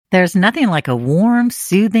There's nothing like a warm,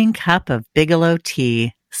 soothing cup of Bigelow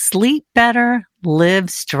tea. Sleep better, live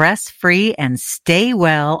stress-free, and stay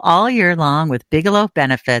well all year long with Bigelow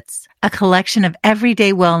Benefits, a collection of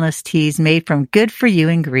everyday wellness teas made from good-for-you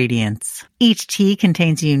ingredients. Each tea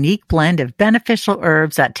contains a unique blend of beneficial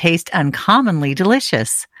herbs that taste uncommonly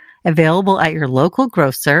delicious. Available at your local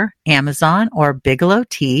grocer, Amazon, or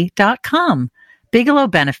bigelowtea.com. Bigelow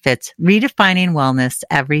Benefits, redefining wellness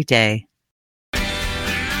every day.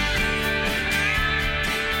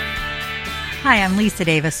 Hi, I'm Lisa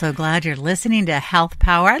Davis. So glad you're listening to Health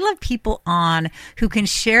Power. I love people on who can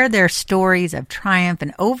share their stories of triumph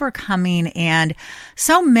and overcoming. And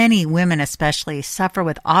so many women especially suffer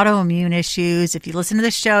with autoimmune issues. If you listen to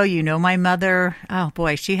the show, you know my mother, oh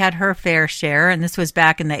boy, she had her fair share. And this was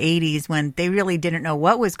back in the 80s when they really didn't know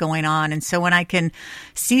what was going on. And so when I can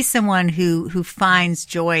see someone who finds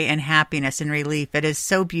joy and happiness and relief, it is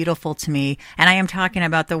so beautiful to me. And I am talking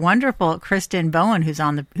about the wonderful Kristen Bowen, who is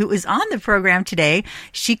on the program today.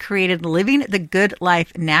 She created Living the Good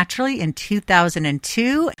Life Naturally in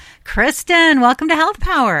 2002. Kristen, welcome to Health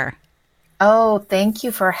Power. Oh, thank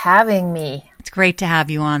you for having me. It's great to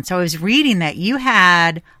have you on. So I was reading that you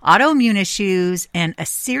had autoimmune issues and a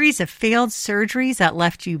series of failed surgeries that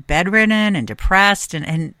left you bedridden and depressed.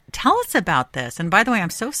 And tell us about this. And by the way, I'm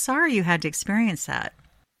so sorry you had to experience that.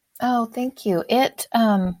 Oh, thank you. It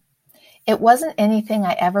wasn't anything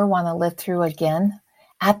I ever want to live through again.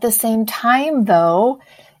 At the same time, though,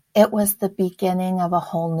 it was the beginning of a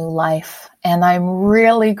whole new life. And I'm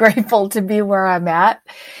really grateful to be where I'm at.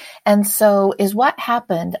 And so is what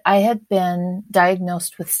happened. I had been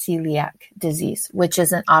diagnosed with celiac disease, which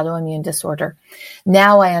is an autoimmune disorder.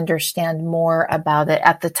 Now I understand more about it.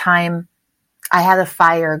 At the time, I had a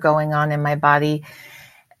fire going on in my body.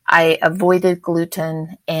 I avoided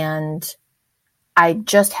gluten and I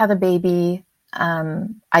just had a baby.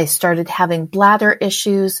 I started having bladder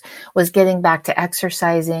issues, was getting back to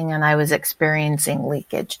exercising, and I was experiencing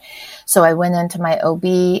leakage. So I went into my OB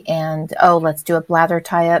and, let's do a bladder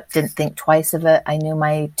tie-up. Didn't think twice of it. I knew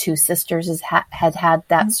my two sisters had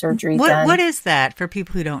that surgery done. What is that for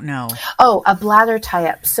people who don't know? Oh, a bladder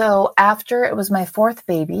tie-up. So after it was my fourth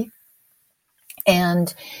baby,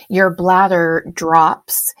 and your bladder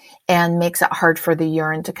drops and makes it hard for the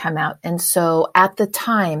urine to come out. And so at the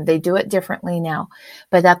time, they do it differently now,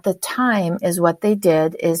 but at the time is what they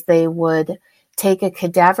did is they would take a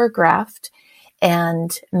cadaver graft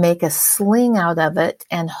and make a sling out of it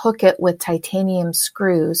and hook it with titanium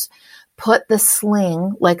screws, put the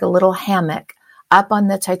sling like a little hammock up on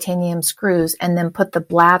the titanium screws, and then put the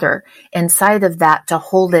bladder inside of that to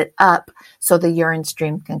hold it up so the urine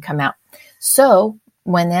stream can come out. So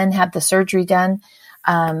went in, had the surgery done,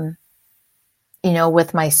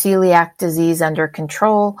 with my celiac disease under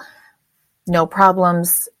control, no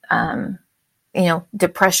problems.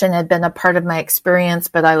 Depression had been a part of my experience,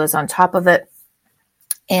 but I was on top of it.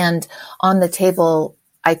 And on the table,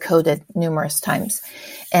 I coded numerous times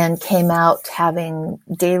and came out having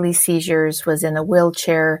daily seizures, was in a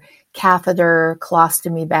wheelchair, catheter,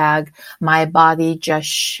 colostomy bag. My body just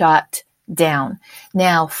shut down.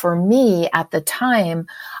 Now, for me at the time,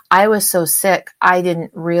 I was so sick, I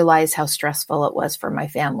didn't realize how stressful it was for my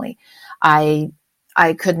family. I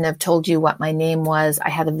couldn't have told you what my name was. I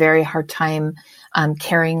had a very hard time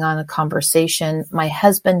carrying on a conversation. My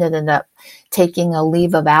husband ended up taking a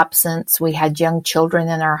leave of absence. We had young children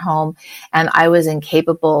in our home, and I was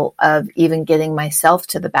incapable of even getting myself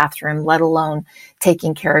to the bathroom, let alone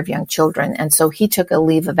taking care of young children. And so he took a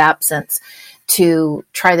leave of absence to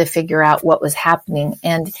try to figure out what was happening.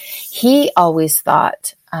 And he always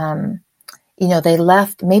thought, they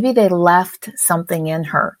left something in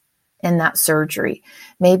her in that surgery.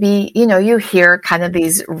 Maybe, you hear kind of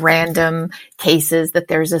these random cases that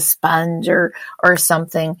there's a sponge or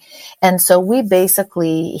something. And so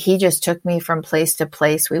he just took me from place to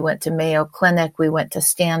place. We went to Mayo Clinic. We went to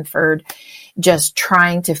Stanford, just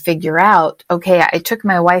trying to figure out, okay, I took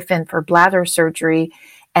my wife in for bladder surgery,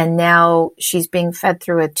 and now she's being fed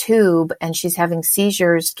through a tube and she's having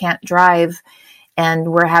seizures, can't drive, and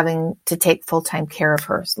we're having to take full-time care of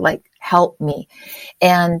her. Like, help me.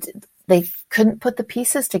 And they couldn't put the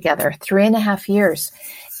pieces together. 3.5 years.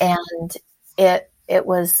 And it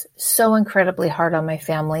was so incredibly hard on my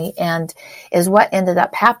family. And is what ended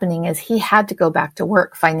up happening is he had to go back to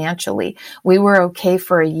work financially. We were okay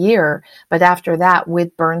for a year, but after that,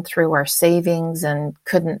 we'd burned through our savings and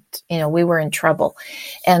couldn't, we were in trouble.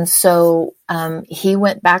 And so he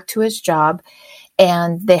went back to his job.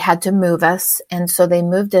 and they had to move us. And so they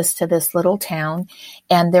moved us to this little town,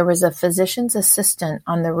 and there was a physician's assistant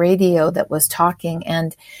on the radio that was talking,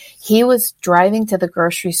 and he was driving to the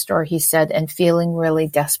grocery store, he said, and feeling really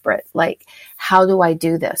desperate. Like, how do I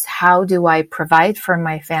do this? How do I provide for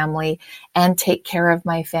my family and take care of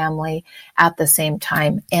my family at the same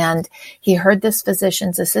time? And he heard this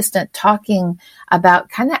physician's assistant talking about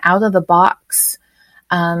kind of out of the box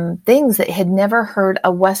things that had never heard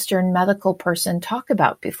a Western medical person talk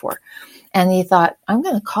about before. And he thought, I'm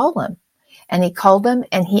going to call him. And he called him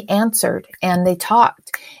and he answered and they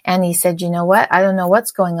talked. And he said, you know what? I don't know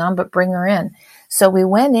what's going on, but bring her in. So we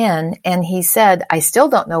went in and he said, I still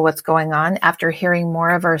don't know what's going on. After hearing more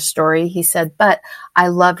of our story, he said, but I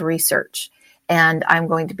love research and I'm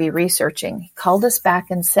going to be researching. He called us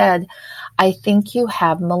back and said, I think you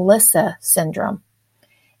have Melissa syndrome.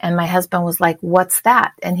 And my husband was like, what's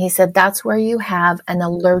that? And he said, that's where you have an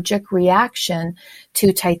allergic reaction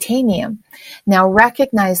to titanium. Now,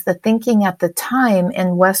 recognize the thinking at the time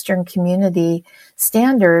in Western community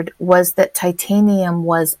standard was that titanium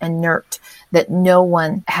was inert, that no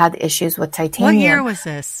one had issues with titanium. What year was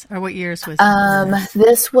this? Or what years was this?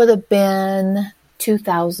 This would have been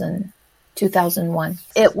 2001.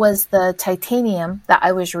 It was the titanium that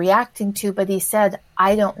I was reacting to, but he said,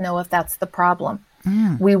 I don't know if that's the problem.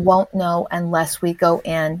 We won't know unless we go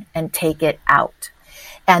in and take it out.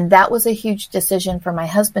 And that was a huge decision for my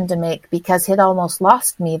husband to make because he'd almost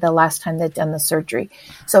lost me the last time they'd done the surgery.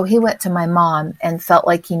 So he went to my mom and felt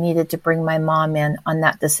like he needed to bring my mom in on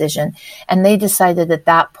that decision. And they decided at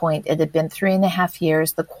that point, it had been 3.5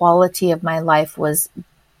 years. The quality of my life was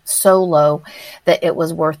so low that it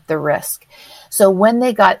was worth the risk. So when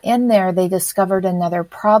they got in there, they discovered another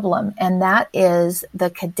problem, and that is the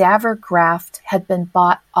cadaver graft had been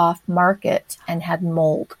bought off market and had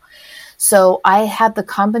mold. So I had the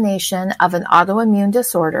combination of an autoimmune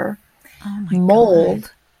disorder,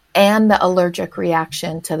 mold, and the allergic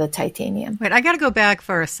reaction to the titanium. Wait, I got to go back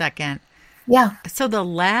for a second. Yeah. So the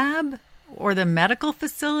lab or the medical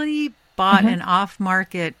facility bought an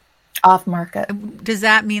off-market. Does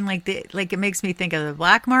that mean like it makes me think of the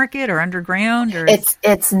black market or underground? Or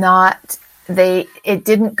it's not. It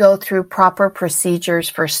didn't go through proper procedures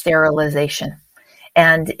for sterilization,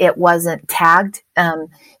 and it wasn't tagged.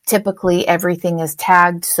 Typically, everything is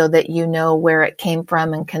tagged so that you know where it came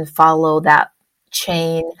from and can follow that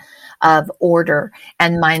chain of order.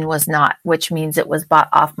 And mine was not, which means it was bought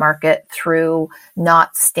off market through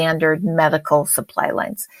not standard medical supply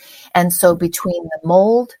lines. And so between the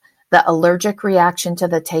mold, the allergic reaction to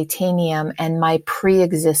the titanium, and my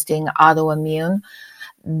pre-existing autoimmune,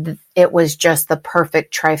 it was just the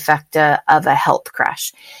perfect trifecta of a health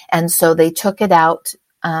crash. And so they took it out,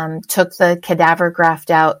 took the cadaver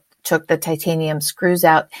graft out, took the titanium screws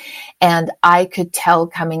out, and I could tell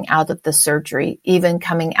coming out of the surgery, even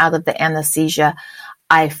coming out of the anesthesia,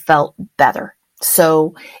 I felt better.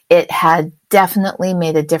 So it had definitely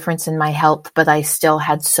made a difference in my health, but I still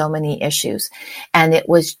had so many issues. And it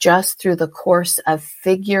was just through the course of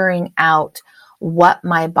figuring out what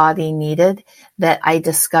my body needed that I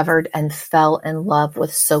discovered and fell in love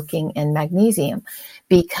with soaking in magnesium.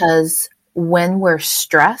 Because when we're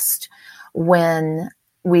stressed, when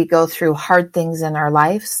we go through hard things in our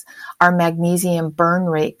lives, our magnesium burn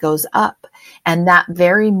rate goes up. And that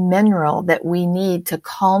very mineral that we need to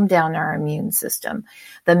calm down our immune system,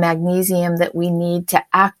 the magnesium that we need to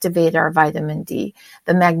activate our vitamin D,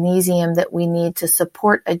 the magnesium that we need to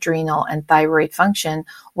support adrenal and thyroid function,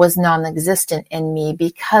 was non-existent in me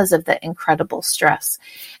because of the incredible stress.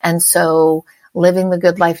 And so living the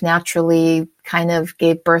good life naturally kind of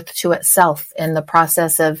gave birth to itself in the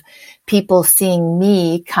process of people seeing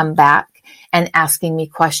me come back and asking me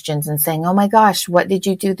questions and saying, oh my gosh, what did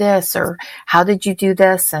you do this? Or how did you do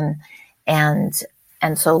this? And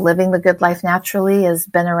so living the good life naturally has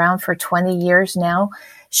been around for 20 years now,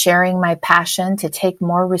 sharing my passion to take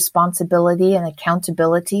more responsibility and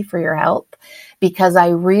accountability for your health, because I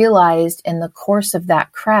realized in the course of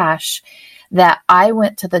that crash that I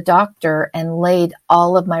went to the doctor and laid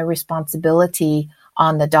all of my responsibility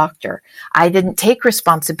on the doctor. I didn't take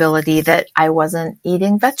responsibility that I wasn't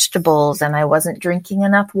eating vegetables and I wasn't drinking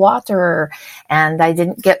enough water and I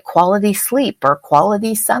didn't get quality sleep or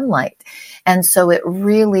quality sunlight. And so it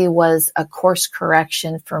really was a course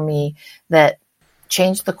correction for me that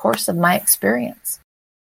changed the course of my experience.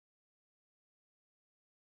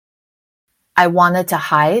 I wanted to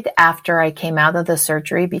hide after I came out of the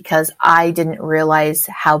surgery because I didn't realize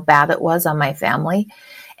how bad it was on my family.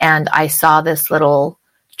 And I saw this little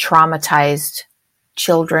traumatized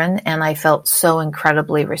children, and I felt so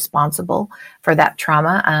incredibly responsible for that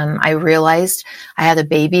trauma. I realized I had a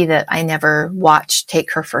baby that I never watched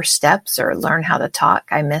take her first steps or learn how to talk.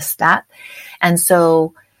 I missed that. And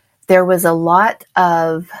so there was a lot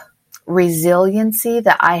of resiliency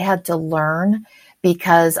that I had to learn,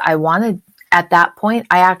 because at that point,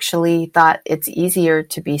 I actually thought it's easier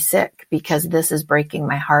to be sick, because this is breaking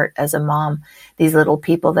my heart as a mom. These little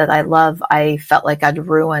people that I love, I felt like I'd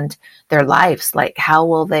ruined their lives. Like, how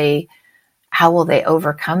will they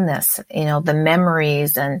overcome this? The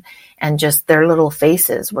memories and just their little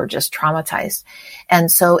faces were just traumatized.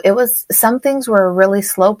 And so some things were a really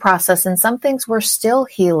slow process, and some things we're still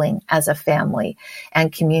healing as a family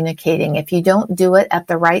and communicating. If you don't do it at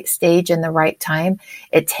the right stage and the right time,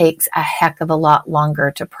 it takes a heck of a lot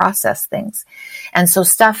longer to process things. And so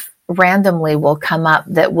stuff randomly will come up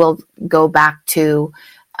that will go back to,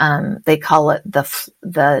 they call it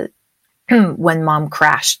the when mom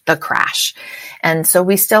crashed, the crash. And so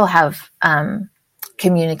we still have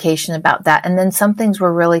communication about that. And then some things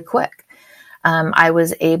were really quick. I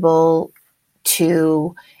was able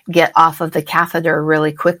to get off of the catheter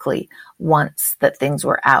really quickly once that things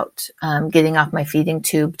were out. Getting off my feeding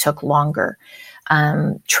tube took longer.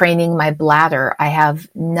 Training my bladder. I have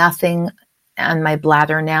nothing on my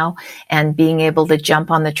bladder now, and being able to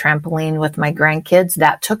jump on the trampoline with my grandkids,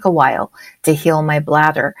 that took a while to heal my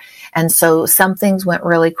bladder. And so some things went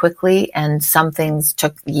really quickly and some things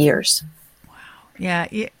took years. Wow.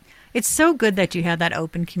 Yeah. It's so good that you had that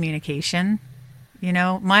open communication.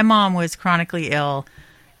 My mom was chronically ill,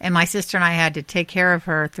 and my sister and I had to take care of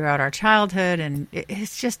her throughout our childhood. And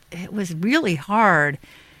it was really hard.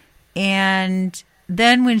 And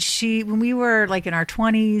then when we were like in our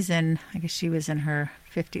 20s, and I guess she was in her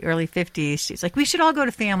early 50s, she's like, we should all go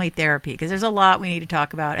to family therapy because there's a lot we need to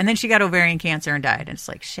talk about. And then she got ovarian cancer and died. And it's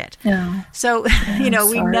like, shit. Yeah. So,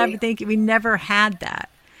 we never had that.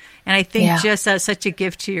 And I think just as such a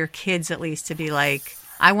gift to your kids, at least, to be like,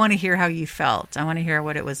 I want to hear how you felt. I want to hear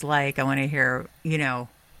what it was like. I want to hear,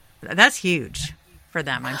 that's huge for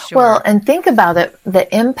them, I'm sure. Well, and think about it, the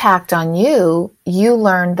impact on you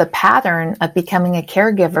learned the pattern of becoming a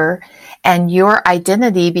caregiver, and your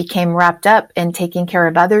identity became wrapped up in taking care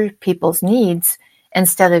of other people's needs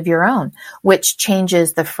instead of your own, which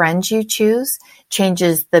changes the friends you choose,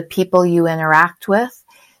 changes the people you interact with.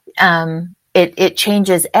 It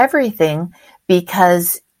changes everything,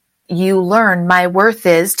 because you learn my worth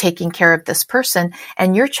is taking care of this person,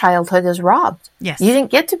 and your childhood is robbed. Yes. You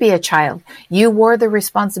didn't get to be a child. You wore the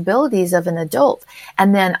responsibilities of an adult.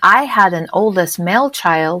 And then I had an oldest male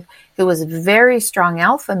child who was a very strong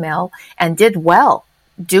alpha male and did well,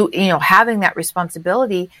 having that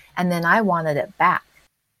responsibility. And then I wanted it back.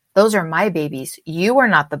 Those are my babies. You are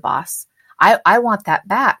not the boss. I want that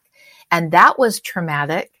back. And that was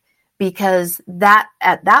traumatic, because that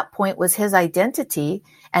at that point was his identity.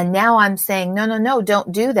 And now I'm saying, no,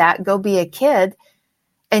 don't do that. Go be a kid.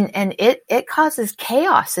 And it causes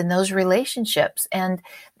chaos in those relationships. And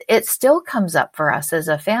it still comes up for us as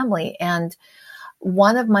a family. And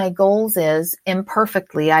one of my goals is,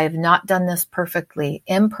 imperfectly, I have not done this perfectly,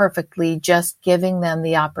 imperfectly, just giving them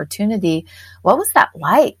the opportunity. What was that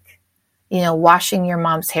like? Washing your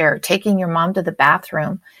mom's hair, taking your mom to the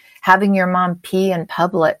bathroom, having your mom pee in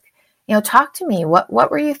public. Talk to me. What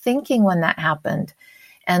were you thinking when that happened?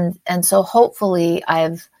 And so hopefully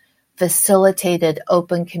I've facilitated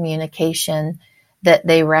open communication, that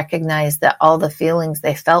they recognize that all the feelings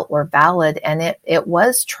they felt were valid, and it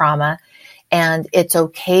was trauma, and it's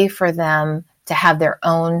okay for them to have their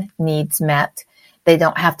own needs met. They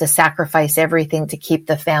don't have to sacrifice everything to keep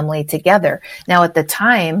the family together. Now, at the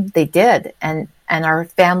time they did, and our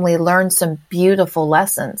family learned some beautiful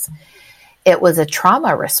lessons. It was a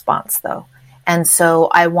trauma response, though. And so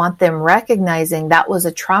I want them recognizing that was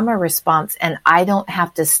a trauma response, and I don't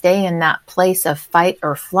have to stay in that place of fight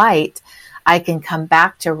or flight. I can come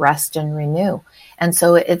back to rest and renew. And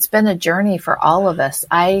so it's been a journey for all of us.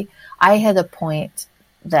 I had a point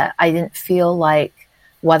that I didn't feel like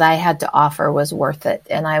what I had to offer was worth it.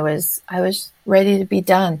 And I was ready to be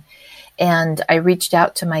done. And I reached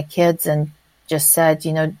out to my kids and just said,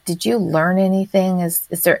 did you learn anything? Is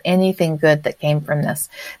there anything good that came from this?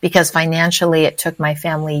 Because financially, it took my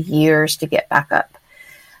family years to get back up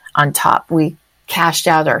on top. We cashed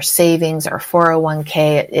out our savings, our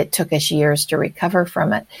 401k. It took us years to recover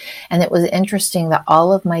from it. And it was interesting that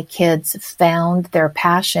all of my kids found their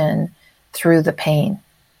passion through the pain.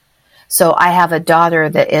 So I have a daughter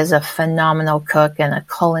that is a phenomenal cook and a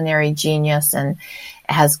culinary genius, and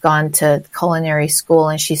has gone to culinary school.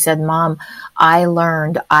 And she said, Mom, I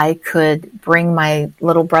learned I could bring my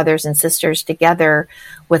little brothers and sisters together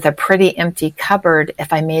with a pretty empty cupboard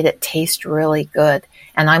if I made it taste really good.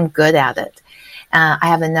 And I'm good at it. I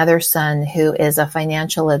have another son who is a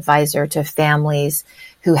financial advisor to families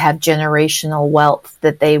who have generational wealth,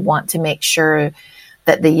 that they want to make sure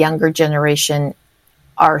that the younger generation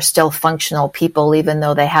are still functional people, even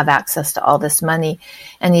though they have access to all this money.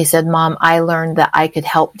 And he said, Mom, I learned that I could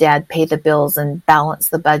help Dad pay the bills and balance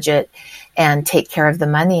the budget and take care of the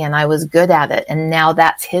money. And I was good at it. And now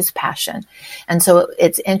that's his passion. And so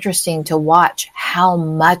it's interesting to watch how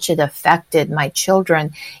much it affected my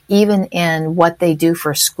children, even in what they do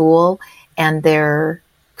for school and their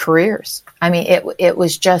careers. I mean, it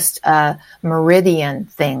was just a meridian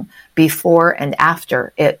thing before and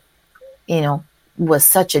after. It, was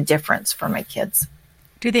such a difference for my kids.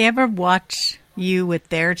 Do they ever watch you with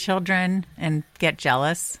their children and get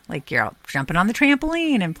jealous? Like you're out jumping on the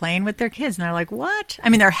trampoline and playing with their kids and they're like, what? I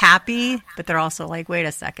mean, they're happy, but they're also like, wait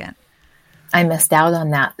a second. I missed out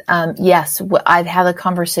on that. Yes, I've had a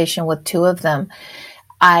conversation with two of them.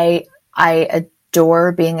 I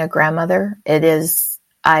adore being a grandmother. It is,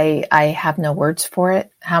 I have no words for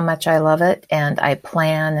it, how much I love it. And I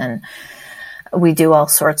plan, and we do all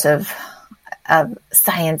sorts of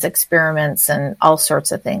science experiments and all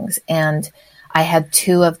sorts of things. And I had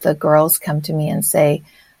two of the girls come to me and say,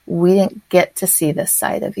 we didn't get to see this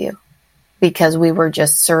side of you because we were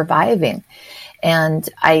just surviving. And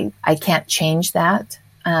I can't change that.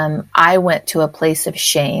 I went to a place of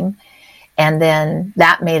shame, and then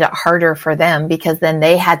that made it harder for them because then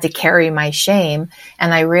they had to carry my shame.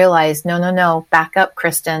 And I realized, no, back up,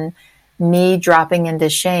 Kristen. Me dropping into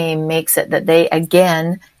shame makes it that they,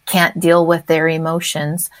 again, can't deal with their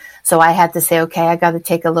emotions. So I had to say, okay, I got to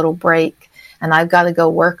take a little break and I've got to go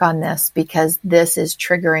work on this because this is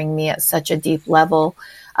triggering me at such a deep level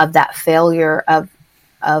of that failure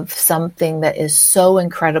of something that is so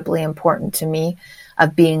incredibly important to me,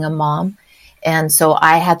 of being a mom. And so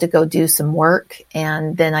I had to go do some work.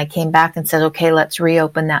 And then I came back and said, okay, let's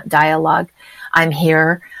reopen that dialogue. I'm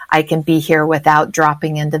here. I can be here without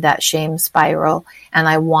dropping into that shame spiral. And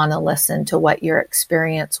I want to listen to what your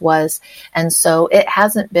experience was. And so it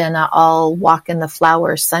hasn't been all walk in the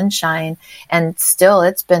flowers, sunshine. And still,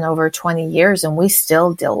 it's been over 20 years and we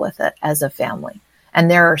still deal with it as a family.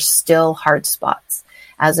 And there are still hard spots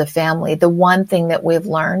as a family. The one thing that we've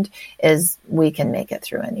learned is we can make it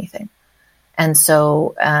through anything. And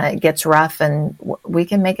so it gets rough, and we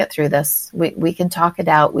can make it through this. We can talk it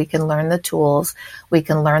out. We can learn the tools. We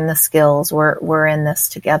can learn the skills. We're in this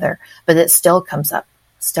together. But it still comes up.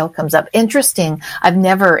 Interesting. I've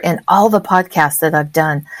never, in all the podcasts that I've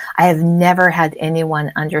done, I have never had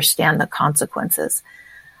anyone understand the consequences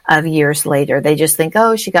of years later. They just think,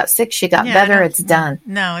 oh, she got sick, she got better, it's done.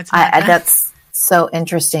 No, it's not done. That's so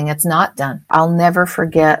interesting. It's not done. I'll never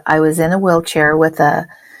forget, I was in a wheelchair with a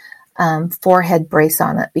forehead brace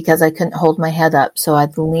on it because I couldn't hold my head up. So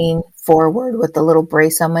I'd lean forward with the little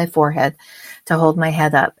brace on my forehead to hold my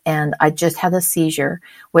head up. And I just had a seizure,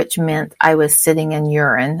 which meant I was sitting in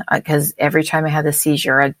urine because every time I had a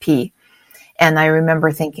seizure, I'd pee. And I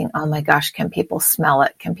remember thinking, oh my gosh, can people smell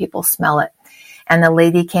it? Can people smell it? And the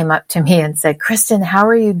lady came up to me and said, Kristen, how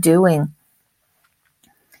are you doing?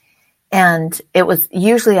 And it was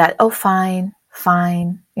usually, fine,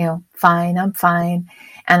 fine, I'm fine.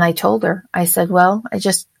 And I told her, I said, well, I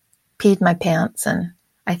just peed my pants and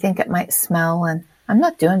I think it might smell and I'm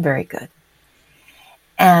not doing very good.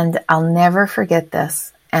 And I'll never forget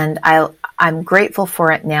this. And I'm grateful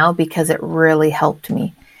for it now because it really helped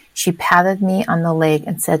me. She patted me on the leg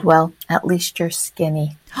and said, well, at least you're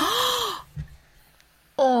skinny.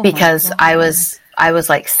 Because I was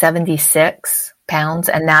like 76 pounds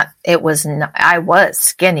and that it was not, I was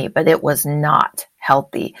skinny, but it was not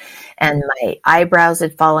healthy. And my eyebrows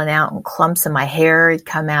had fallen out and clumps of my hair had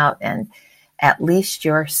come out, and at least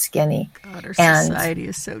you're skinny. God, our society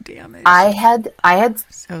is so damaged. I had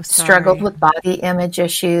struggled with body image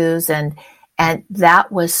issues, and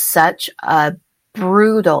that was such a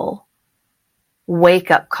brutal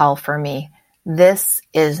wake up call for me. This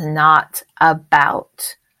is not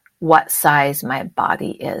about what size my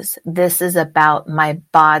body is. This is about my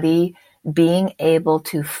body being able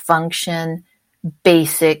to function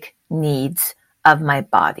basic needs of my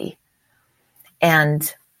body.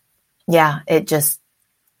 And yeah,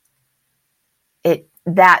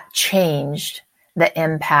 that changed the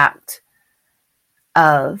impact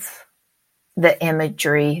of the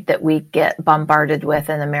imagery that we get bombarded with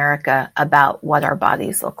in America about what our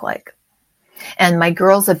bodies look like. And my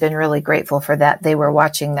girls have been really grateful for that. They were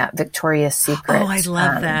watching that Victoria's Secret I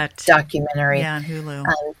love that documentary. Yeah, on Hulu.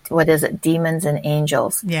 What is it? Demons and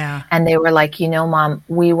Angels. Yeah. And they were like, Mom,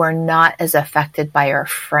 we were not as affected by our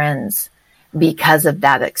friends because of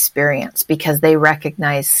that experience, because they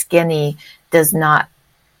recognize skinny does not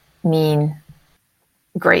mean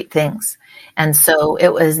great things. And so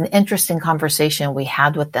it was an interesting conversation we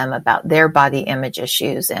had with them about their body image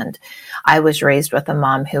issues. And I was raised with a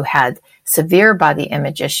mom who had severe body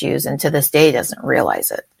image issues and to this day doesn't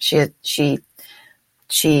realize it. She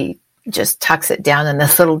just tucks it down in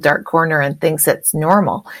this little dark corner and thinks it's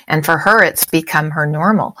normal. And for her, it's become her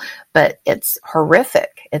normal, but it's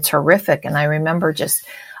horrific. It's horrific. And I remember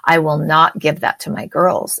I will not give that to my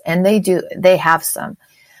girls. And they have some.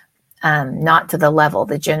 Not to the level.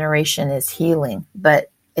 The generation is healing, but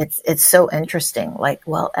it's so interesting. Like,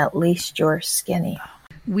 well, at least you're skinny.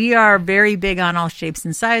 We are very big on all shapes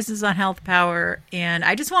and sizes on Health Power, and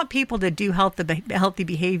I just want people to do healthy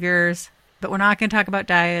behaviors, but we're not going to talk about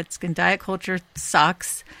diets, and diet culture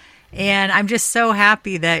sucks. And I'm just so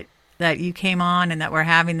happy that you came on and that we're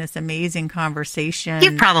having this amazing conversation.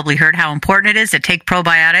 You've probably heard how important it is to take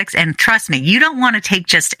probiotics. And trust me, you don't want to take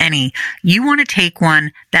just any. You want to take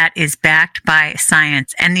one that is backed by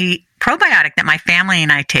science. And the probiotic that my family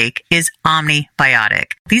and I take is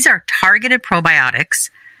Omnibiotic. These are targeted probiotics.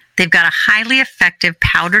 They've got a highly effective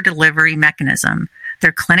powder delivery mechanism.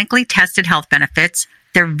 They're clinically tested health benefits.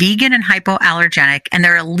 They're vegan and hypoallergenic, and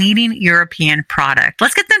they're a leading European product.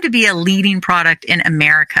 Let's get them to be a leading product in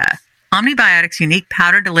America. Omnibiotic's unique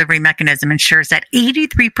powder delivery mechanism ensures that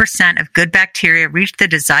 83% of good bacteria reach the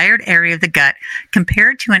desired area of the gut,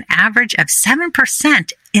 compared to an average of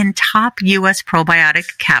 7% in top U.S.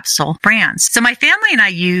 probiotic capsule brands. So my family and I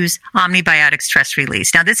use Omnibiotic Stress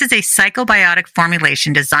Release. Now, this is a psychobiotic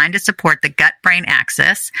formulation designed to support the gut-brain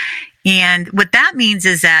axis. And what that means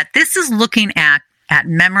is that this is looking at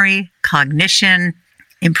memory, cognition,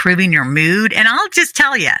 improving your mood. And I'll just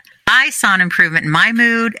tell you, I saw an improvement in my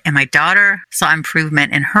mood, and my daughter saw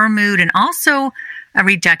improvement in her mood, and also a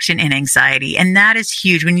reduction in anxiety. And that is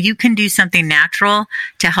huge. When you can do something natural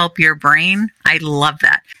to help your brain, I love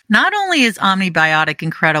that. Not only is Omnibiotic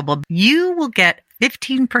incredible, you will get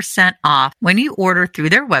 15% off when you order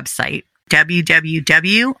through their website,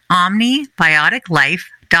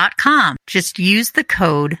 www.omnibioticlife.com. Just use the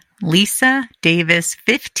code Lisa Davis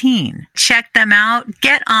 15. Check them out.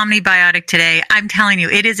 Get Omnibiotic today. I'm telling you,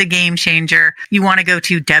 it is a game changer. You want to go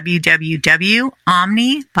to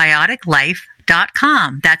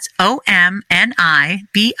www.omnibioticlife.com. That's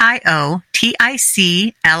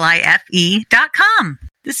OMNIBIOTICLIFE.com.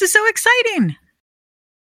 This is so exciting.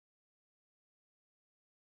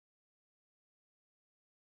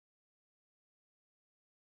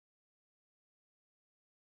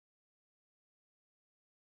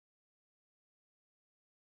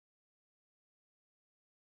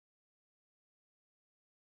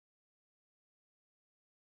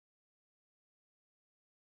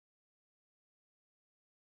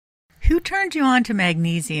 Who turned you on to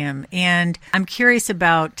magnesium? And I'm curious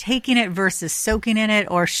about taking it versus soaking in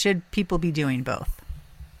it, or should people be doing both?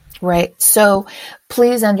 Right. So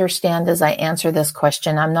please understand as I answer this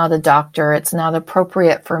question, I'm not a doctor. It's not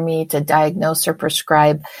appropriate for me to diagnose or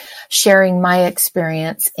prescribe, sharing my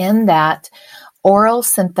experience in that oral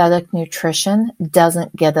synthetic nutrition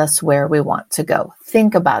doesn't get us where we want to go.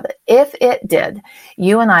 Think about it. If it did,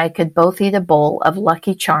 you and I could both eat a bowl of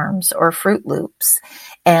Lucky Charms or Fruit Loops,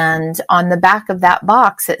 and on the back of that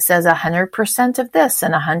box, it says 100% of this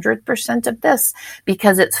and 100% of this,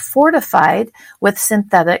 because it's fortified with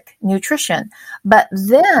synthetic nutrition. But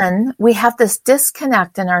then we have this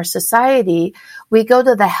disconnect in our society. We go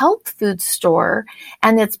to the health food store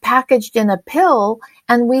and it's packaged in a pill,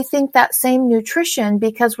 and we think that same nutrition,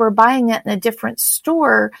 because we're buying it in a different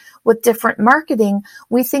store with different marketing,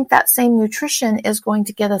 we think that same nutrition is going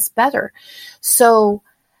to get us better. So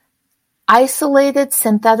isolated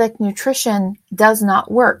synthetic nutrition does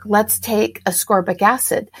not work. Let's take ascorbic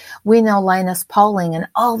acid. We know Linus Pauling and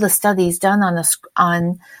all the studies done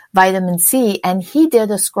on vitamin C, and he did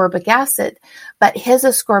ascorbic acid, but his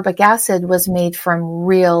ascorbic acid was made from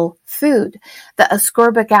real food. The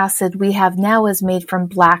ascorbic acid we have now is made from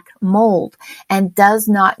black mold and does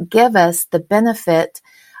not give us the benefit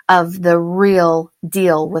of the real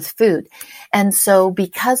deal with food. And so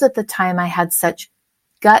because at the time I had such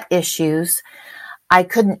gut issues, I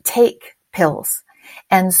couldn't take pills.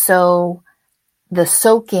 And so the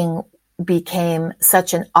soaking became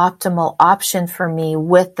such an optimal option for me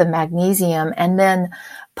with the magnesium, and then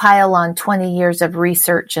pile on 20 years of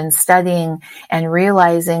research and studying and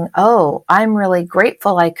realizing, oh, I'm really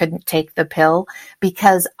grateful I couldn't take the pill,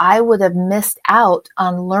 because I would have missed out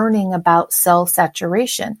on learning about cell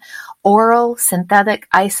saturation. Oral synthetic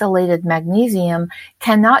isolated magnesium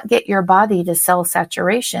cannot get your body to cell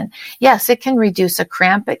saturation. Yes, it can reduce a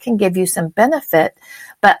cramp. It can give you some benefit,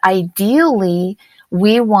 but ideally,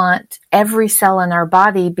 we want every cell in our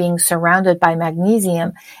body being surrounded by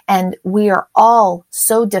magnesium, and we are all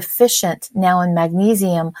so deficient now in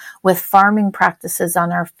magnesium with farming practices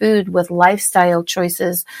on our food, with lifestyle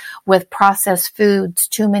choices, with processed foods,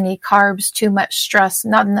 too many carbs, too much stress,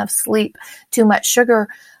 not enough sleep, too much sugar.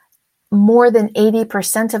 More than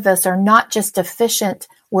 80% of us are not just deficient,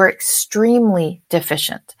 we're extremely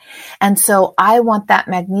deficient. And so I want that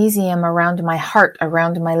magnesium around my heart,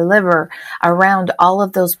 around my liver, around all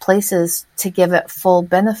of those places to give it full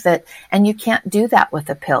benefit. And you can't do that with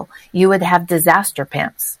a pill. You would have disaster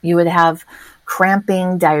pants. You would have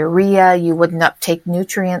cramping, diarrhea. You wouldn't uptake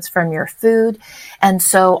nutrients from your food. And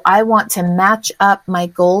so I want to match up my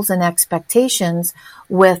goals and expectations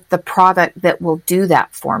with the product that will do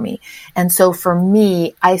that for me. And so for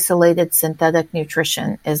me, isolated synthetic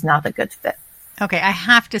nutrition is not a good fit. Okay, I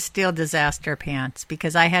have to steal disaster pants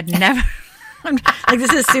because I had never, like,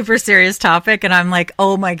 this is a super serious topic, and I'm like,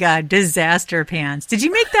 oh my God, disaster pants. Did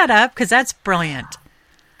you make that up? Because that's brilliant.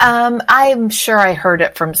 I'm sure I heard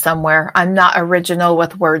it from somewhere. I'm not original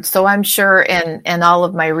with words, so I'm sure in all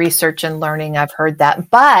of my research and learning, I've heard that.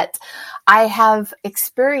 But I have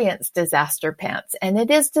experienced disaster pants, and it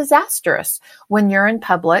is disastrous when you're in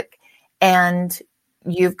public and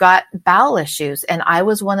you've got bowel issues. And I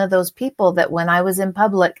was one of those people that when I was in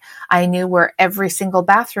public, I knew where every single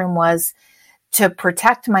bathroom was to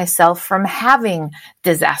protect myself from having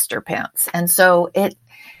disaster pants. And so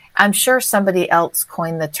I'm sure somebody else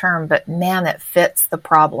coined the term, but man, it fits the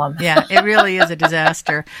problem. Yeah, it really is a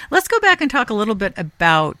disaster. Let's go back and talk a little bit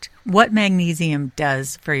about what magnesium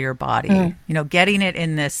does for your body. You know, getting it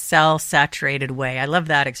in this cell-saturated way. I love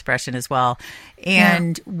that expression as well.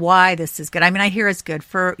 And why this is good. I mean, I hear it's good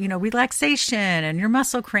for, you know, relaxation and your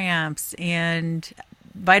muscle cramps and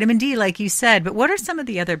vitamin D, like you said. But what are some of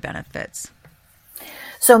the other benefits?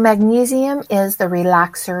 So magnesium is the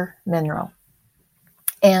relaxer mineral.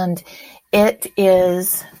 And it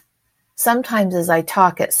is, sometimes as I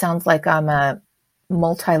talk, it sounds like I'm a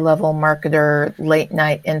multi-level marketer, late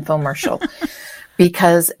night infomercial,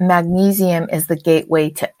 because magnesium is the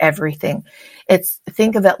gateway to everything.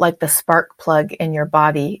 Think of it like the spark plug in your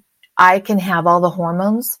body. I can have all the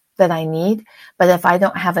hormones that I need, but if I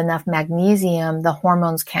don't have enough magnesium, the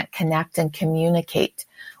hormones can't connect and communicate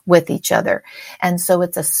with each other. And so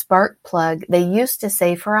it's a spark plug. They used to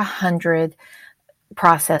say for 100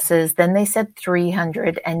 processes, then they said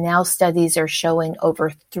 300, and now studies are showing over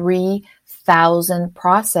 3,000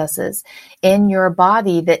 processes in your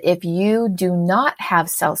body that if you do not have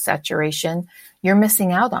cell saturation, you're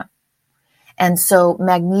missing out on. And so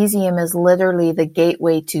magnesium is literally the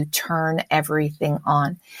gateway to turn everything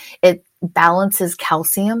on. It balances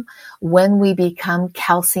calcium. When we become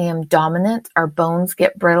calcium dominant, our bones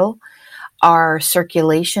get brittle, our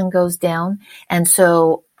circulation goes down, and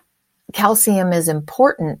so calcium is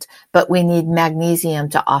important, but we need magnesium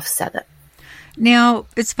to offset it. Now,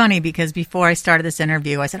 it's funny because before I started this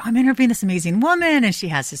interview, I said, I'm interviewing this amazing woman and she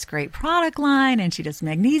has this great product line and she does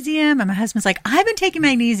magnesium. And my husband's like, I've been taking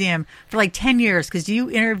magnesium for like 10 years because you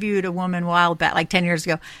interviewed a woman a while back, like 10 years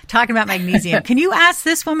ago, talking about magnesium. Can you ask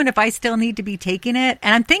this woman if I still need to be taking it?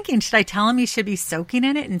 And I'm thinking, should I tell him he should be soaking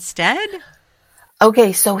in it instead?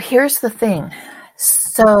 Okay, so here's the thing.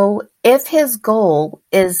 So if his goal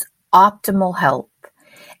is optimal health,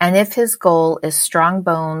 and if his goal is strong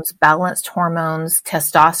bones, balanced hormones,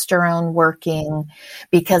 testosterone working,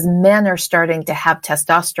 because men are starting to have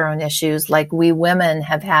testosterone issues like we women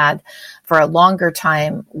have had for a longer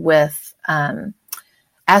time with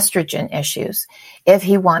estrogen issues. If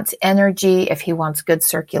he wants energy, if he wants good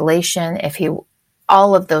circulation,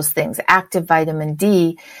 all of those things, active vitamin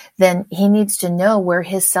D, then he needs to know where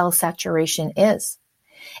his cell saturation is.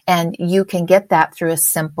 And you can get that through a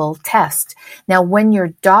simple test. Now, when your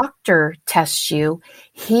doctor tests you,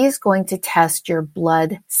 he's going to test your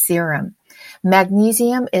blood serum.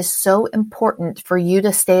 Magnesium is so important for you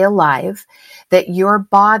to stay alive that your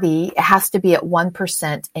body has to be at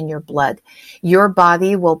 1% in your blood. Your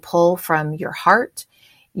body will pull from your heart,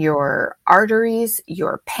 your arteries,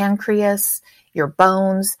 your pancreas, your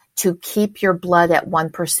bones, to keep your blood at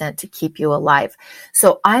 1% to keep you alive.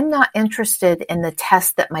 So I'm not interested in the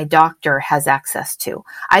test that my doctor has access to.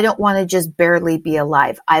 I don't want to just barely be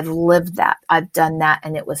alive. I've lived that. I've done that,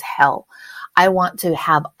 and it was hell. I want to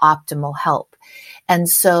have optimal health. And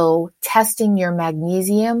so testing your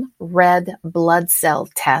magnesium red blood cell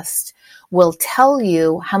test will tell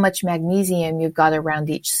you how much magnesium you've got around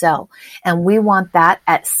each cell. And we want that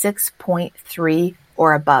at 6.3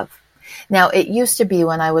 or above. Now, it used to be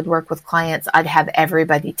when I would work with clients, I'd have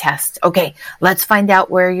everybody test. Okay, let's find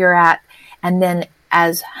out where you're at. And then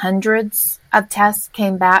as hundreds of tests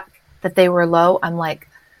came back that they were low, I'm like,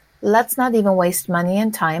 let's not even waste money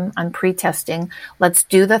and time on pre-testing. Let's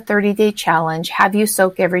do the 30-day challenge, have you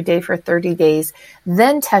soak every day for 30 days,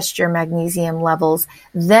 then test your magnesium levels.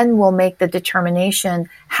 Then we'll make the determination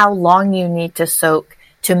how long you need to soak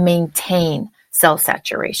to maintain cell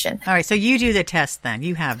saturation. All right. So you do the test then.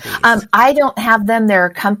 You have these. I don't have them. There are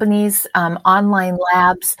companies, online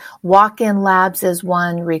labs. Walk-in labs is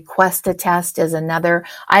one. Request a test is another.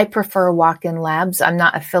 I prefer walk-in labs. I'm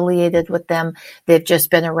not affiliated with them. They've just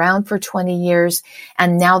been around for 20 years.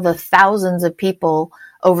 And now the thousands of people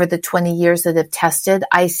over the 20 years that have tested,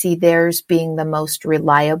 I see theirs being the most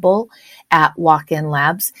reliable at walk-in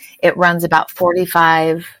labs. It runs about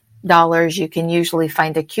 $45. You can usually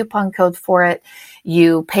find a coupon code for it.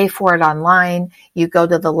 You pay for it online. You go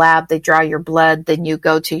to the lab, they draw your blood, then you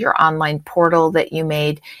go to your online portal that you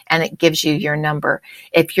made, and it gives you your number.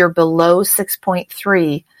 If you're below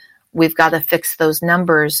 6.3, we've got to fix those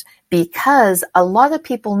numbers, because a lot of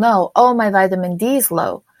people know, oh, my vitamin D is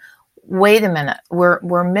low. Wait a minute,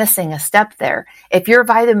 we're missing a step there. If your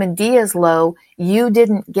vitamin D is low, you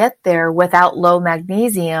didn't get there without low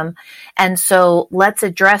magnesium. And so let's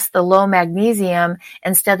address the low magnesium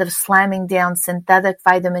instead of slamming down synthetic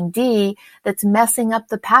vitamin D that's messing up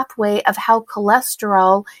the pathway of how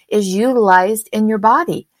cholesterol is utilized in your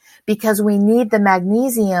body, because we need the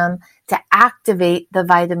magnesium to activate the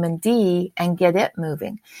vitamin D and get it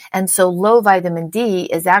moving. And so low vitamin D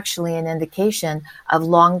is actually an indication of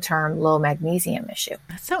long-term low magnesium issue.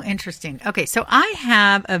 That's so interesting. Okay, so I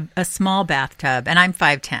have a small bathtub, and I'm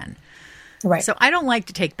 5'10". Right. So I don't like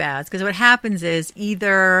to take baths, because what happens is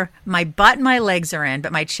either my butt and my legs are in,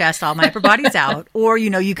 but my chest, all my upper body's out, or,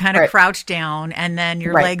 you kind of crouch down and then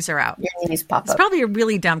your legs are out. Your knees pop up. It's probably a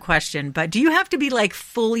really dumb question, but do you have to be like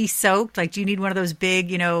fully soaked? Like, do you need one of those big,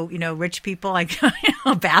 rich people, like,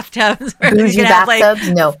 bathtubs where you can have like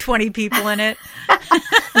no. 20 people in it?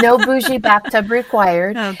 No bougie bathtub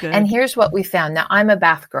required. Oh, good. And here's what we found. Now, I'm a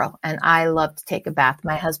bath girl, and I love to take a bath.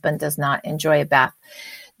 My husband does not enjoy a bath.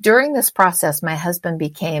 During this process, my husband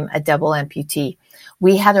became a double amputee.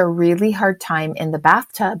 We had a really hard time in the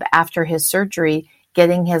bathtub after his surgery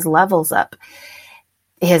getting his levels up,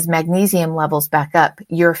 his magnesium levels back up.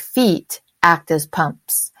 Your feet act as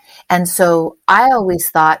pumps. And so I always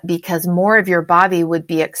thought, because more of your body would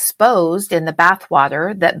be exposed in the bath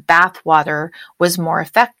water, that bath water was more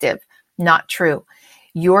effective. Not true.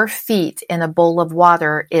 Your feet in a bowl of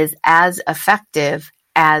water is as effective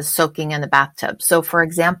as soaking in the bathtub. So for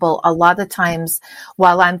example, a lot of times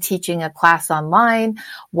while I'm teaching a class online,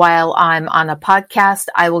 while I'm on a podcast,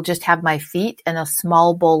 I will just have my feet in a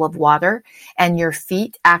small bowl of water, and your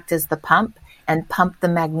feet act as the pump and pump the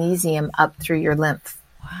magnesium up through your lymph.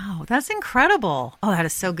 Wow, that's incredible. Oh, that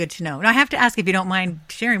is so good to know. Now I have to ask, if you don't mind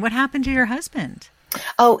sharing, what happened to your husband?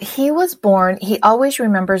 Oh, he was born, he always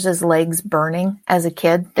remembers his legs burning as a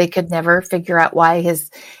kid. They could never figure out why his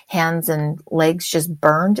hands and legs just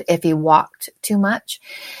burned if he walked too much.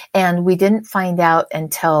 And we didn't find out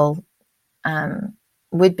until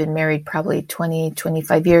we'd been married probably 20,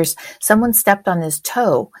 25 years. Someone stepped on his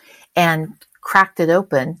toe and cracked it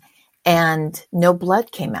open, and no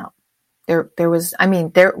blood came out. There was,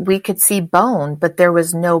 we could see bone, but there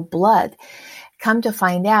was no blood. Come to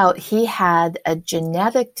find out, he had a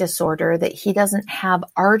genetic disorder that he doesn't have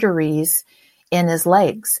arteries in his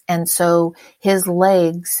legs. And so his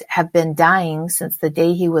legs have been dying since the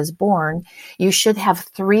day he was born. You should have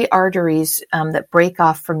 3 arteries that break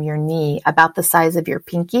off from your knee, about the size of your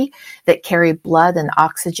pinky, that carry blood and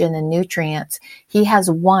oxygen and nutrients. He has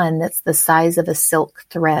one that's the size of a silk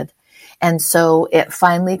thread. And so it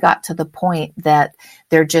finally got to the point that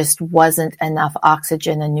there just wasn't enough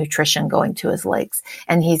oxygen and nutrition going to his legs.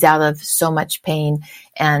 And he's out of so much pain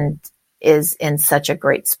and is in such a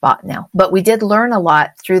great spot now. But we did learn a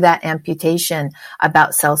lot through that amputation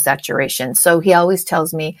about cell saturation. So he always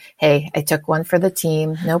tells me, hey, I took one for the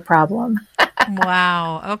team, no problem.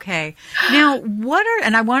 Wow. Okay. Now,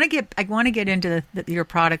 and I want to get into your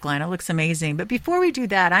product line. It looks amazing. But before we do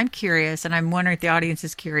that, I'm curious, and I'm wondering if the audience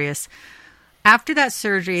is curious. after that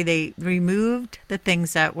surgery, they removed the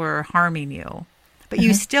things that were harming you, but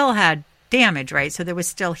you still had damage, right? So there was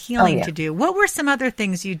still healing to do. What were some other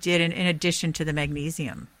things you did in addition to the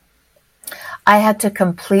magnesium? I had to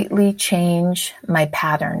completely change my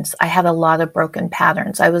patterns. I had a lot of broken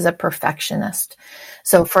patterns. I was a perfectionist.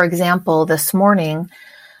 So for example, this morning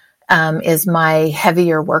is my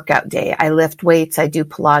heavier workout day. I lift weights, I do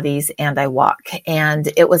Pilates, and I walk. And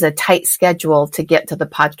it was a tight schedule to get to the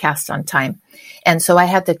podcast on time. And so I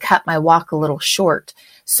had to cut my walk a little short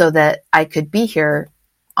so that I could be here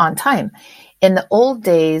on time. In the old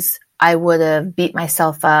days, I would have beat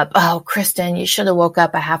myself up. Oh, Kristen, you should have woke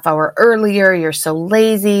up a half hour earlier. You're so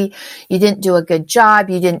lazy. You didn't do a good job.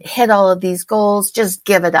 You didn't hit all of these goals. Just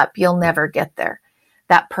give it up. You'll never get there.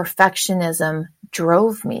 That perfectionism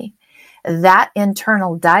drove me. That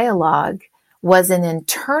internal dialogue was an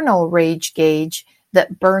internal rage gauge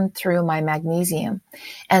that burned through my magnesium.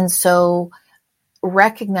 And so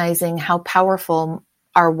recognizing how powerful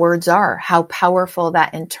our words are, how powerful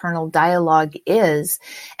that internal dialogue is.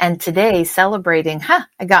 And today celebrating,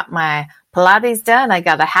 I got my Pilates done. I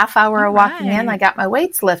got a half hour of walking in. I got my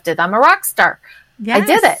weights lifted. I'm a rock star. Yes. I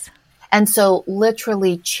did it. And so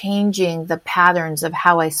literally changing the patterns of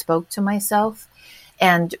how I spoke to myself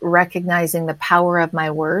and recognizing the power of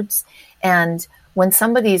my words. And when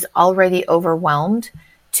somebody's already overwhelmed,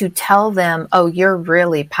 to tell them, oh, you're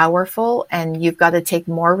really powerful and you've got to take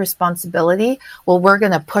more responsibility. Well, we're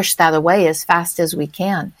going to push that away as fast as we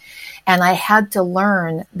can. And I had to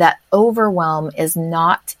learn that overwhelm is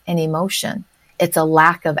not an emotion. It's a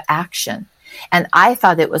lack of action. And I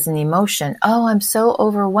thought it was an emotion. Oh, I'm so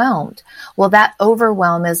overwhelmed. Well, that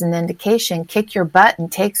overwhelm is an indication, kick your butt and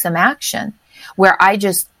take some action, where I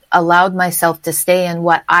just allowed myself to stay in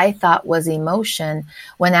what I thought was emotion,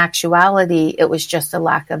 when actuality, it was just a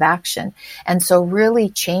lack of action. And so really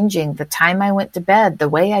changing the time I went to bed, the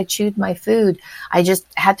way I chewed my food, I just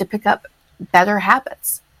had to pick up better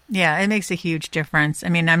habits. Yeah, it makes a huge difference. I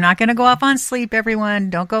mean, I'm not going to go off on sleep, everyone.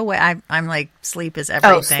 Don't go away. I'm like, sleep is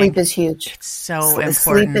everything. Oh, sleep is huge. It's so important.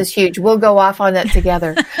 Sleep is huge. We'll go off on it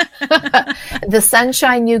together. The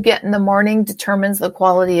sunshine you get in the morning determines the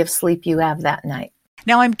quality of sleep you have that night.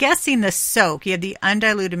 Now, I'm guessing the soak, you have the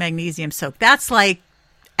undiluted magnesium soak. That's like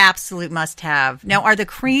absolute must-have. Now, are the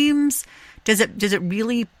creams, does it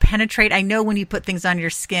really penetrate? I know when you put things on your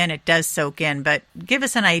skin, it does soak in, but give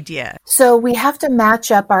us an idea. So we have to match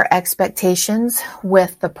up our expectations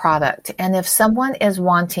with the product. And if someone is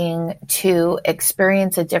wanting to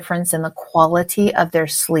experience a difference in the quality of their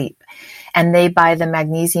sleep and they buy the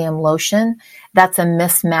magnesium lotion, that's a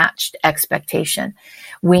mismatched expectation.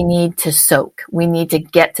 We need to soak. We need to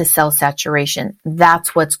get to cell saturation.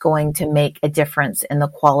 That's what's going to make a difference in the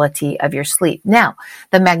quality of your sleep. Now,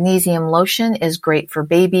 the magnesium lotion is great for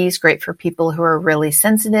babies, great for people who are really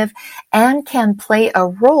sensitive, and can play a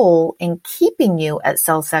role in keeping you at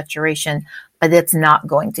cell saturation, but it's not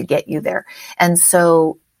going to get you there. And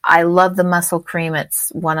so I love the muscle cream. It's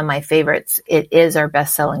one of my favorites. It is our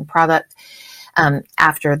best-selling product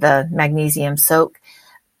after the magnesium soak.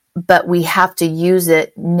 But we have to use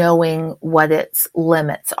it knowing what its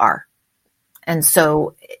limits are. And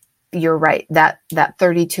so you're right, that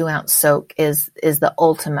 32-ounce soak is the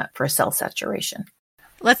ultimate for cell saturation.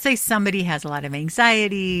 Let's say somebody has a lot of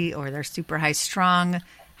anxiety or they're super high strung.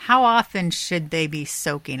 How often should they be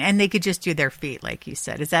soaking? And they could just do their feet, like you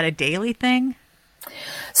said. Is that a daily thing?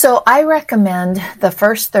 So I recommend the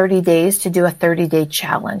first 30 days to do a 30-day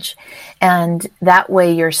challenge. And that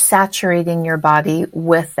way you're saturating your body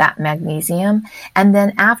with that magnesium. And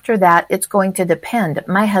then after that, it's going to depend.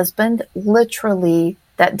 My husband, literally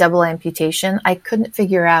that double amputation, I couldn't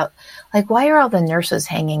figure out, like, why are all the nurses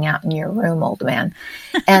hanging out in your room, old man?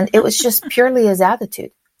 And it was just purely his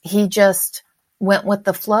attitude. He just went with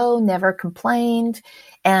the flow, never complained.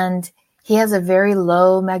 And he has a very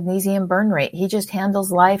low magnesium burn rate. He just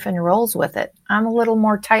handles life and rolls with it. I'm a little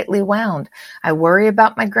more tightly wound. I worry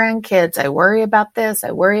about my grandkids. I worry about this.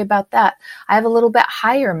 I worry about that. I have a little bit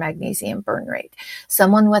higher magnesium burn rate.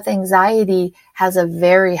 Someone with anxiety has a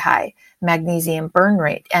very high magnesium burn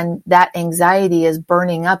rate, and that anxiety is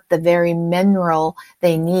burning up the very mineral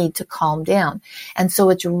they need to calm down. And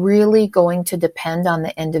so it's really going to depend on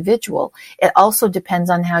the individual. It also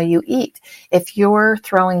depends on how you eat. If you're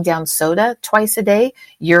throwing down soda twice a day,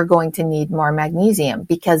 you're going to need more magnesium,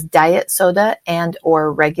 because diet soda and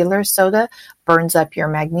or regular soda burns up your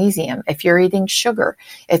magnesium. If you're eating sugar,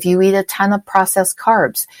 if you eat a ton of processed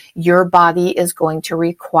carbs, your body is going to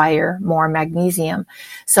require more magnesium.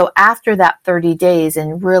 So after that 30 days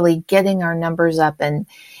and really getting our numbers up and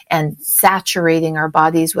saturating our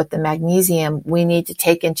bodies with the magnesium, we need to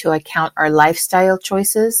take into account our lifestyle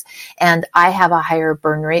choices. And I have a higher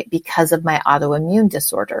burn rate because of my autoimmune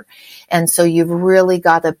disorder. And so you've really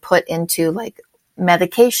got to put into like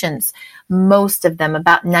medications. Most of them,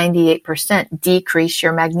 about 98%, decrease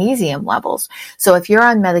your magnesium levels. So if you're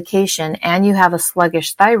on medication and you have a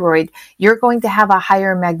sluggish thyroid, you're going to have a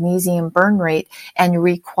higher magnesium burn rate and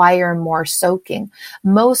require more soaking.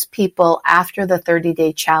 Most people after the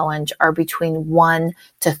 30-day challenge are between 1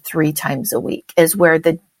 to 3 times a week is where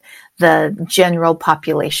the general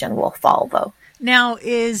population will fall, though. Now,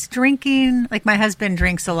 is drinking, like my husband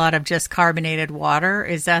drinks a lot of just carbonated water.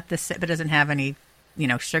 Is that but doesn't have any,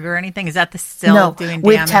 sugar or anything? Is that still doing damage?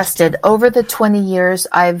 We've tested over the 20 years.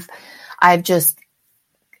 I've just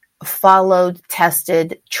followed,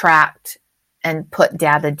 tested, tracked, and put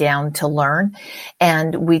data down to learn.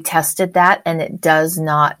 And we tested that, and it does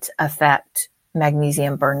not affect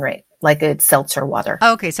magnesium burn rate like a seltzer water.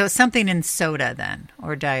 Okay, so it's something in soda then,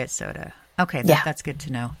 or diet soda. Okay, that's good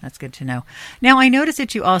to know. That's good to know. Now, I noticed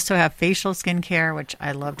that you also have facial skincare, which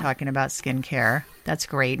I love talking about skincare. That's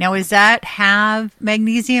great. Now, does that have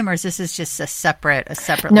magnesium, or is this just a separate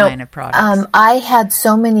line of products? I had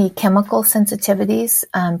so many chemical sensitivities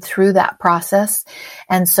through that process,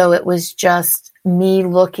 and so it was just me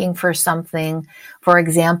looking for something. For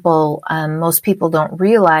example, most people don't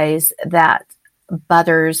realize that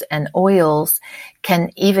butters and oils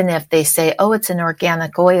can, even if they say, oh, it's an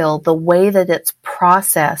organic oil, the way that it's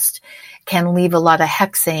processed can leave a lot of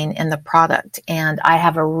hexane in the product. And I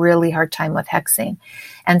have a really hard time with hexane.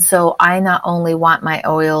 And so I not only want my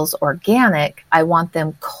oils organic, I want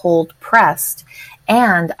them cold pressed,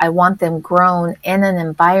 and I want them grown in an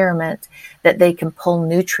environment that they can pull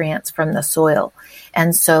nutrients from the soil.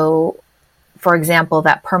 And so, for example,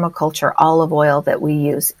 that permaculture olive oil that we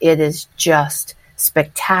use, it is just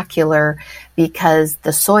spectacular because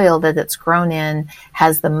the soil that it's grown in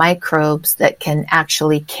has the microbes that can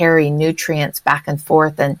actually carry nutrients back and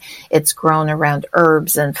forth, and it's grown around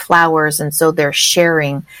herbs and flowers, and so they're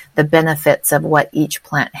sharing the benefits of what each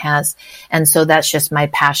plant has. And so that's just my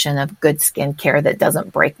passion of good skincare that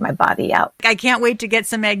doesn't break my body out. I can't wait to get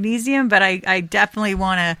some magnesium, but I definitely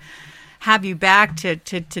want to have you back to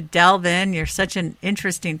delve in. You're such an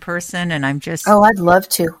interesting person, and I'm just... Oh, I'd love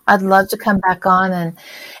to. I'd love to come back on.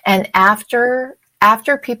 And after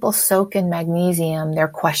people soak in magnesium, their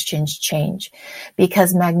questions change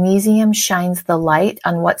because magnesium shines the light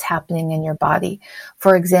on what's happening in your body.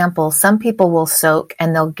 For example, some people will soak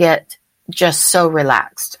and they'll get just so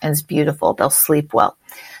relaxed and it's beautiful. They'll sleep well.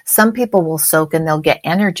 Some people will soak and they'll get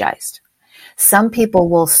energized. Some people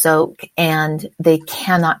will soak and they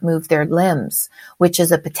cannot move their limbs, which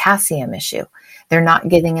is a potassium issue. They're not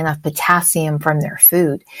getting enough potassium from their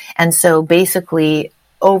food. And so basically,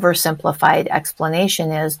 oversimplified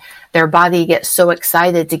explanation is their body gets so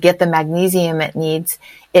excited to get the magnesium it needs,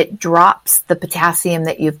 it drops the potassium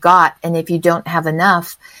that you've got. And if you don't have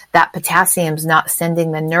enough, that potassium's not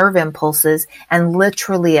sending the nerve impulses. And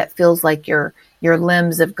literally it feels like your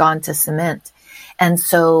limbs have gone to cement. And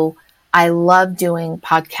so I love doing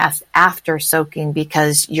podcasts after soaking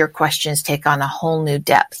because your questions take on a whole new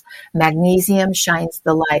depth. Magnesium shines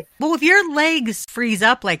the light. Well, if your legs freeze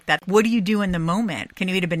up like that, what do you do in the moment? Can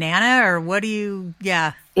you eat a banana or what do you,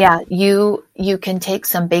 Yeah, you can take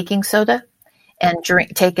some baking soda and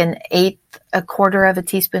take a quarter of a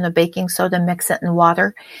teaspoon of baking soda, mix it in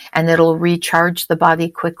water, and it'll recharge the body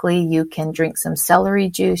quickly. You can drink some celery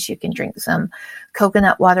juice. You can drink some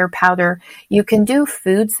coconut water powder. You can do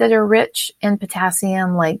foods that are rich in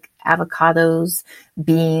potassium like avocados,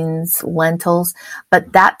 beans, lentils,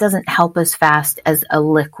 but that doesn't help as fast as a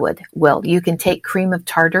liquid will. You can take cream of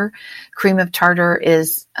tartar. Cream of tartar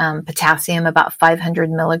is potassium, about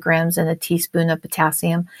 500 milligrams in a teaspoon of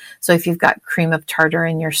potassium. So if you've got cream of tartar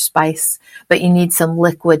in your spice, but you need some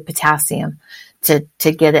liquid potassium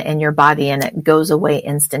to get it in your body, and it goes away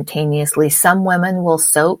instantaneously. Some women will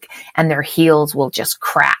soak and their heels will just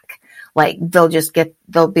crack. Like they'll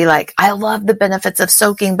be like, I love the benefits of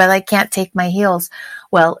soaking, but I can't take my heels.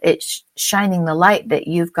 Well, it's shining the light that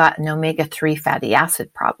you've got an omega-3 fatty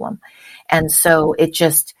acid problem. And so it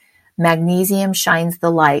just Magnesium shines the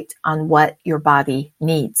light on what your body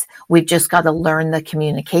needs. We've just got to learn the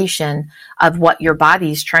communication of what your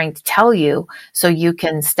body's trying to tell you so you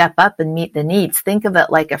can step up and meet the needs. Think of it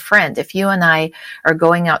like a friend. If you and I are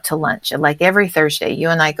going out to lunch, and like every Thursday, you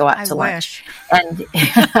and I go out to lunch, and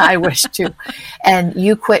I wish too, and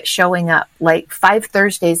you quit showing up, like 5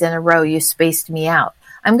 Thursdays in a row, you spaced me out.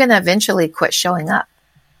 I'm going to eventually quit showing up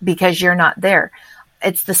because you're not there.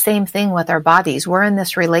 It's the same thing with our bodies. We're in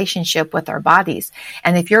this relationship with our bodies.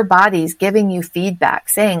 And if your body's giving you feedback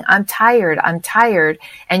saying, I'm tired,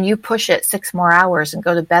 and you push it 6 more hours and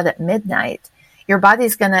go to bed at midnight, your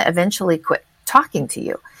body's going to eventually quit talking to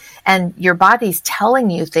you. And your body's telling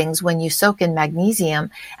you things when you soak in magnesium.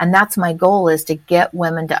 And that's my goal, is to get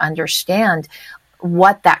women to understand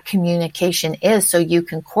what that communication is so you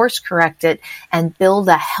can course correct it and build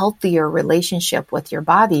a healthier relationship with your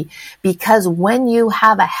body. Because when you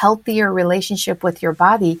have a healthier relationship with your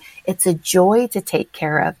body, it's a joy to take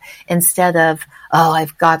care of, instead of, oh,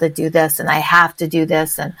 I've got to do this and I have to do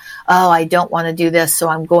this, and oh, I don't want to do this, so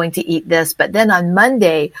I'm going to eat this, but then on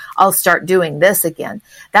Monday I'll start doing this again.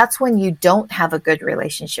 That's when you don't have a good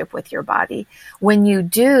relationship with your body. When you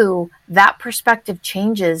do, that perspective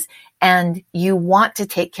changes and you want to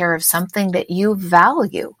take care of something that you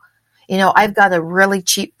value. You know, I've got a really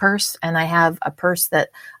cheap purse, and I have a purse that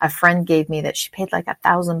a friend gave me that she paid like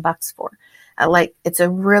 $1,000 for. It's a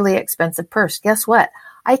really expensive purse. Guess what?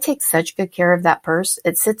 I take such good care of that purse.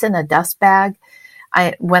 It sits in a dust bag.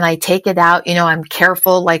 When I take it out, I'm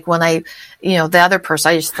careful. Like the other purse,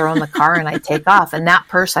 I just throw in the car and I take off. And that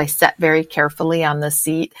purse, I set very carefully on the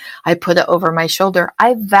seat. I put it over my shoulder.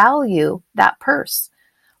 I value that purse.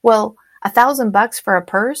 Well, $1,000 for a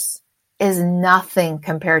purse is nothing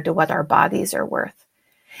compared to what our bodies are worth.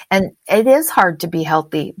 And it is hard to be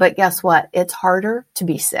healthy, but guess what? It's harder to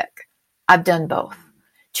be sick. I've done both.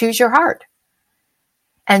 Choose your heart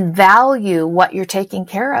and value what you're taking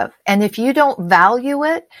care of. And if you don't value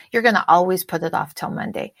it, you're going to always put it off till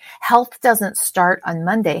Monday. Health doesn't start on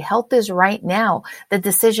Monday. Health is right now. The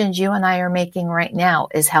decisions you and I are making right now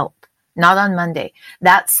is health. Not on Monday.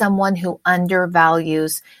 That's someone who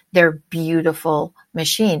undervalues their beautiful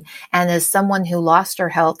machine. And as someone who lost her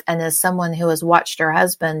health, and as someone who has watched her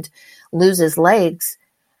husband lose his legs,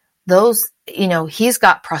 he's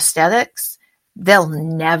got prosthetics. They'll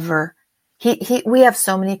never, we have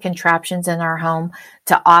so many contraptions in our home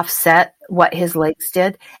to offset what his legs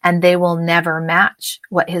did, and they will never match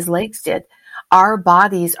what his legs did. Our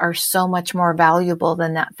bodies are so much more valuable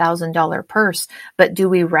than that $1,000 purse. But do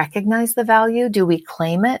we recognize the value? Do we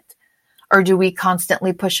claim it? Or do we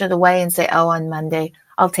constantly push it away and say, oh, on Monday,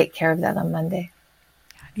 I'll take care of that on Monday?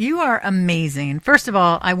 You are amazing. First of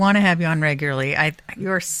all, I want to have you on regularly.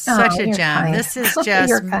 You're such a gem. Kind. This has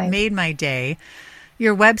just made my day.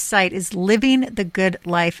 Your website is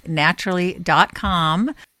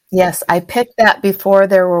livingthegoodlifenaturally.com. Yes, I picked that before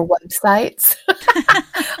there were websites.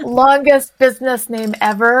 Longest business name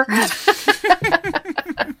ever.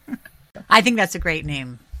 I think that's a great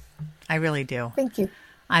name. I really do. Thank you.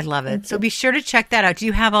 I love it. So be sure to check that out. Do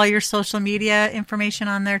you have all your social media information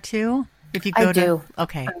on there too? If you go I do.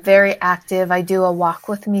 Okay. I'm very active. I do a Walk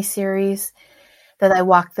With Me series that I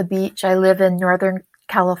walk the beach. I live in Northern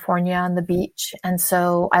California on the beach. And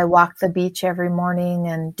so I walk the beach every morning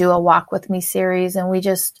and do a Walk With Me series. And we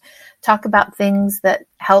just talk about things that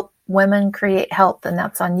help women create health. And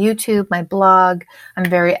that's on YouTube, my blog. I'm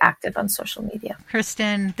very active on social media.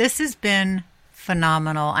 Kristen, this has been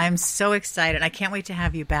phenomenal. I'm so excited. I can't wait to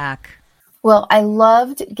have you back. Well, I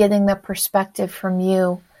loved getting the perspective from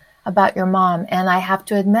you about your mom. And I have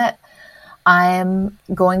to admit, I'm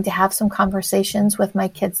going to have some conversations with my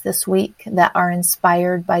kids this week that are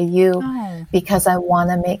inspired by you, because I want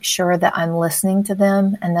to make sure that I'm listening to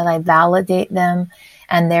them and that I validate them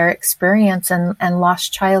and their experience and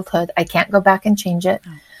lost childhood. I can't go back and change it,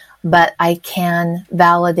 but I can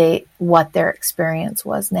validate what their experience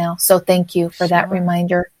was now. So thank you for that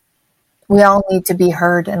reminder. We all need to be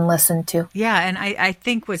heard and listened to. Yeah. And I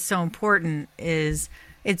think what's so important is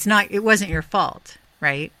it wasn't your fault,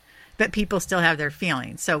 right? But people still have their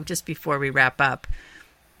feelings. So just before we wrap up,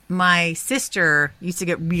 my sister used to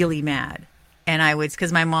get really mad. And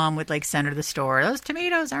because my mom would send her to the store, those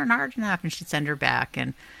tomatoes aren't hard enough. And she'd send her back.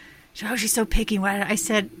 And she's so picky. I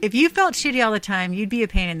said, if you felt shitty all the time, you'd be a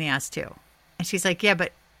pain in the ass too. And she's like, yeah,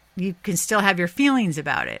 but you can still have your feelings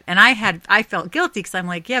about it. And I felt guilty because I'm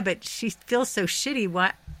like, yeah, but she feels so shitty.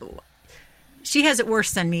 What? She has it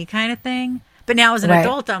worse than me kind of thing. But now as an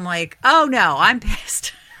adult, I'm like, oh no, I'm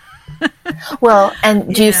pissed. Well,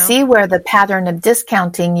 and do you see where the pattern of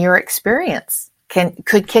discounting your experience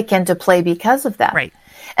could kick into play because of that. Right.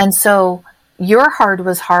 And so your hard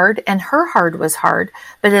was hard and her hard was hard.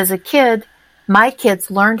 But as a kid, my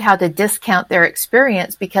kids learned how to discount their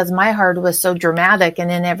experience because my hard was so dramatic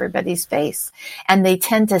and in everybody's face. And they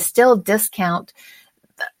tend to still discount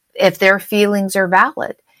if their feelings are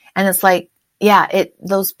valid. And it's like, yeah,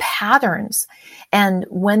 those patterns. And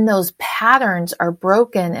when those patterns are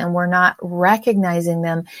broken and we're not recognizing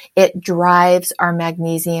them, it drives our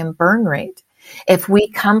magnesium burn rate. If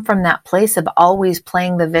we come from that place of always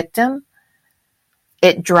playing the victim,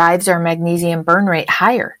 it drives our magnesium burn rate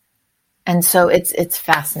higher. And so it's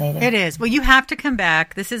fascinating. It is. Well, you have to come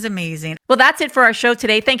back. This is amazing. Well, that's it for our show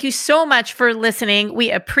today. Thank you so much for listening.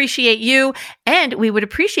 We appreciate you. And we would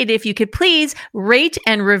appreciate it if you could please rate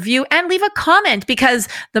and review and leave a comment, because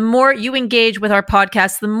the more you engage with our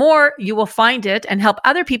podcast, the more you will find it and help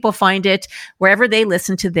other people find it wherever they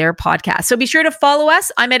listen to their podcast. So be sure to follow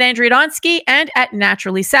us. I'm at Andrea Donsky and at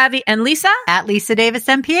Naturally Savvy. And Lisa? At Lisa Davis,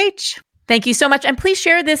 MPH. Thank you so much. And please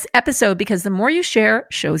share this episode, because the more you share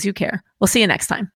shows you care. We'll see you next time.